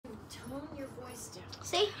voice down.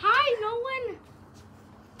 Say hi, Nolan.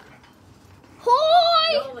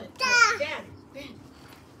 Hi. Nolan. Ben.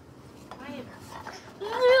 Quiet.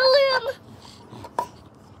 Nolan.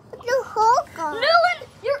 Nolan,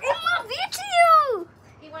 you're in my video.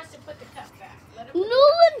 He wants to put the cup back. Let him.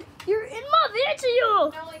 Nolan, you're in my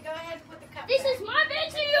video. Nolan, go ahead and put the cup This back. is my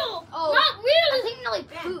video. Oh, Not really. I think Nelly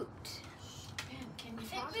pooped. Ben, can you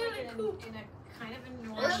talk really like in a kind of a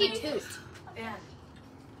normal Or she way? toot. Ben,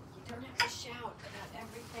 you don't have to shout about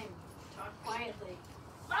everything. Talk quietly.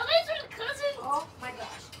 My little cousin. Oh my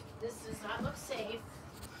gosh, this does not look safe.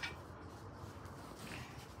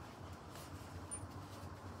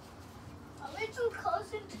 My little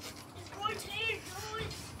cousin is going to enjoy.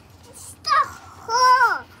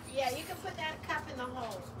 Yeah, you can put that cup in the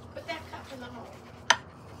hole. Put that cup in the hole.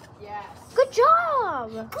 Yes. Good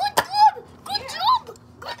job. Good job. Good job.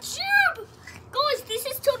 Good job. Guys, this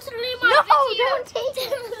is totally my video. No, don't take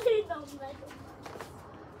it.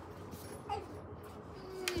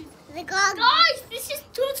 Guys, this is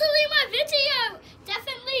totally my video.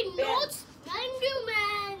 Definitely Ben. not Mango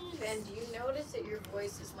Man. Ben, do you notice that your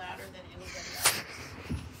voice is louder than anybody else's?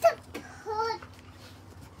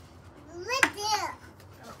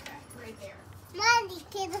 Okay, right there.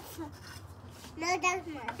 No, that's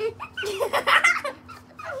mine.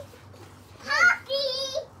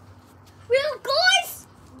 Well, guys,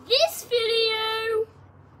 this video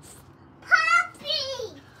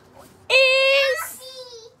is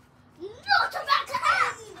not about to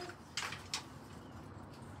end.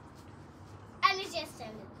 And it's just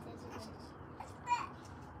ended.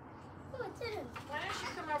 Oh, it didn't. Why don't you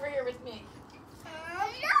come over here with me? Oh,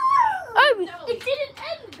 No. it didn't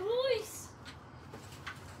end, guys.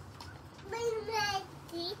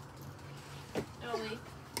 Noli,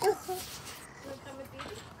 you want to come with me?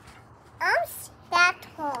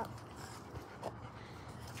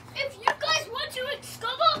 If you guys want to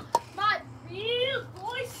discover my real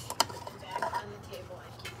voice, Put them back on the table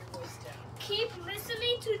and keep your voice down. keep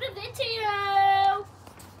listening to the video.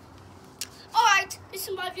 Alright, this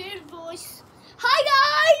is my real voice. Hi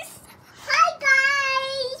guys!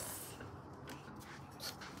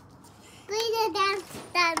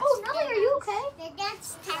 Oh, Nelly, are you okay?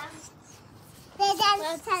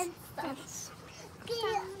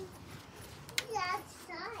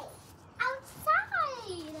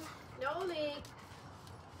 Outside. Noli.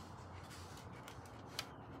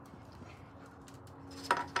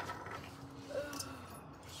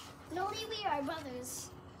 Noli, we are brothers.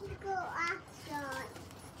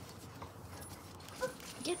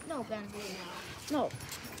 No, Ben. No.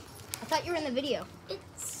 I thought you were in the video.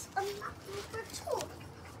 It's a number 2.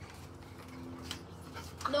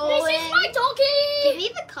 Nolan. This is my Give doggy. me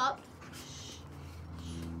the cup.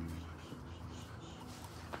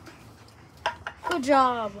 Good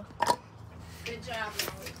job. Good job,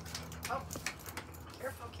 Noli. Oh,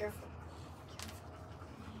 careful.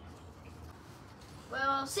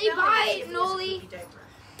 Well, say Noli, bye, use a Noli. poopy diaper.